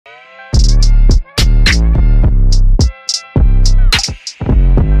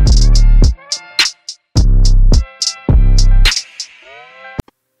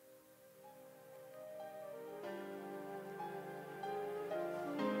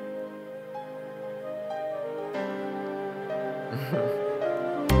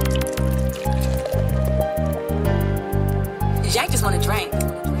Jack just wanna drink.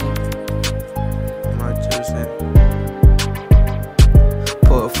 My juice,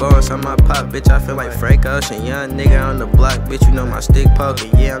 Pull a force on my pop, bitch, I feel like Frank Ocean. Young nigga on the block, bitch, you know my stick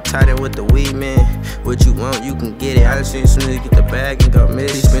poking. Yeah, I'm tied in with the weed man. What you want, you can get it. I done seen some niggas get the bag and go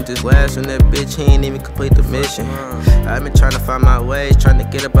miss. He spent his last on that bitch, he ain't even complete the mission. I've been trying to find my ways, trying to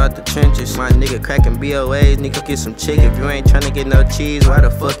get up out the trenches. My nigga cracking BOAs, nigga get some chick. If you ain't trying to get no cheese, why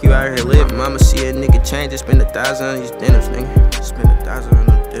the fuck you out here living? Mama see a nigga change, spend 1,000 on these dinners, nigga. Spend 1,000 on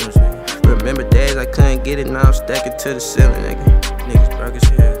them dinners, nigga. Remember days I couldn't get it, now I'm stacking to the ceiling, nigga. Niggas broke as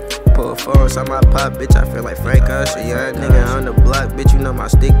hell. Pull a force on my pop, bitch, I feel like Frank Ocean. Young nigga on the block, bitch, you know my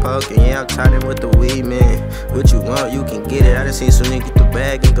stick poking. Yeah, I'm tied in with the weed man. What you want, you can get it. I done seen some nigga get the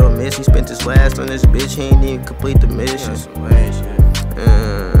bag and go miss. He spent his last on this bitch, he ain't even complete the mission.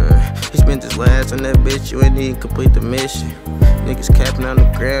 He spent his last on that bitch, you ain't even complete the mission. Niggas capping on the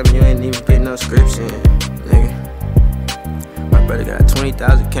gram, you ain't even get no scripts in, nigga. My brother got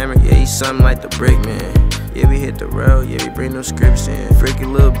 20,000 cameras, yeah, he's something like the brick man. Yeah, we hit the road, yeah, we bring them scripts in. Freaky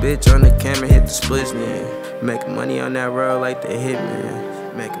little bitch on the camera, hit the splits, man. Making money on that road like the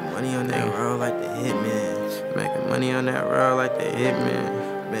hitman. Making money on that road like the hitman. Making money on that road like the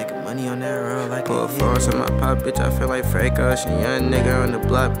hitman. Making money on that road like the hitman. Pull a force on my pop, bitch, I feel like Frank Ocean. Young nigga on the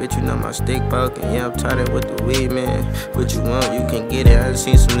block, bitch, you know my stick poking. Yeah, I'm tied in with the weed, man. What you want, you can get it. I done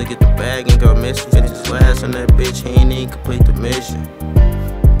seen some nigga get the bag and go miss. Finish his last on that bitch, he ain't even complete the mission.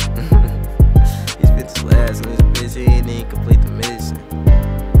 Last on this bitch, he ain't even complete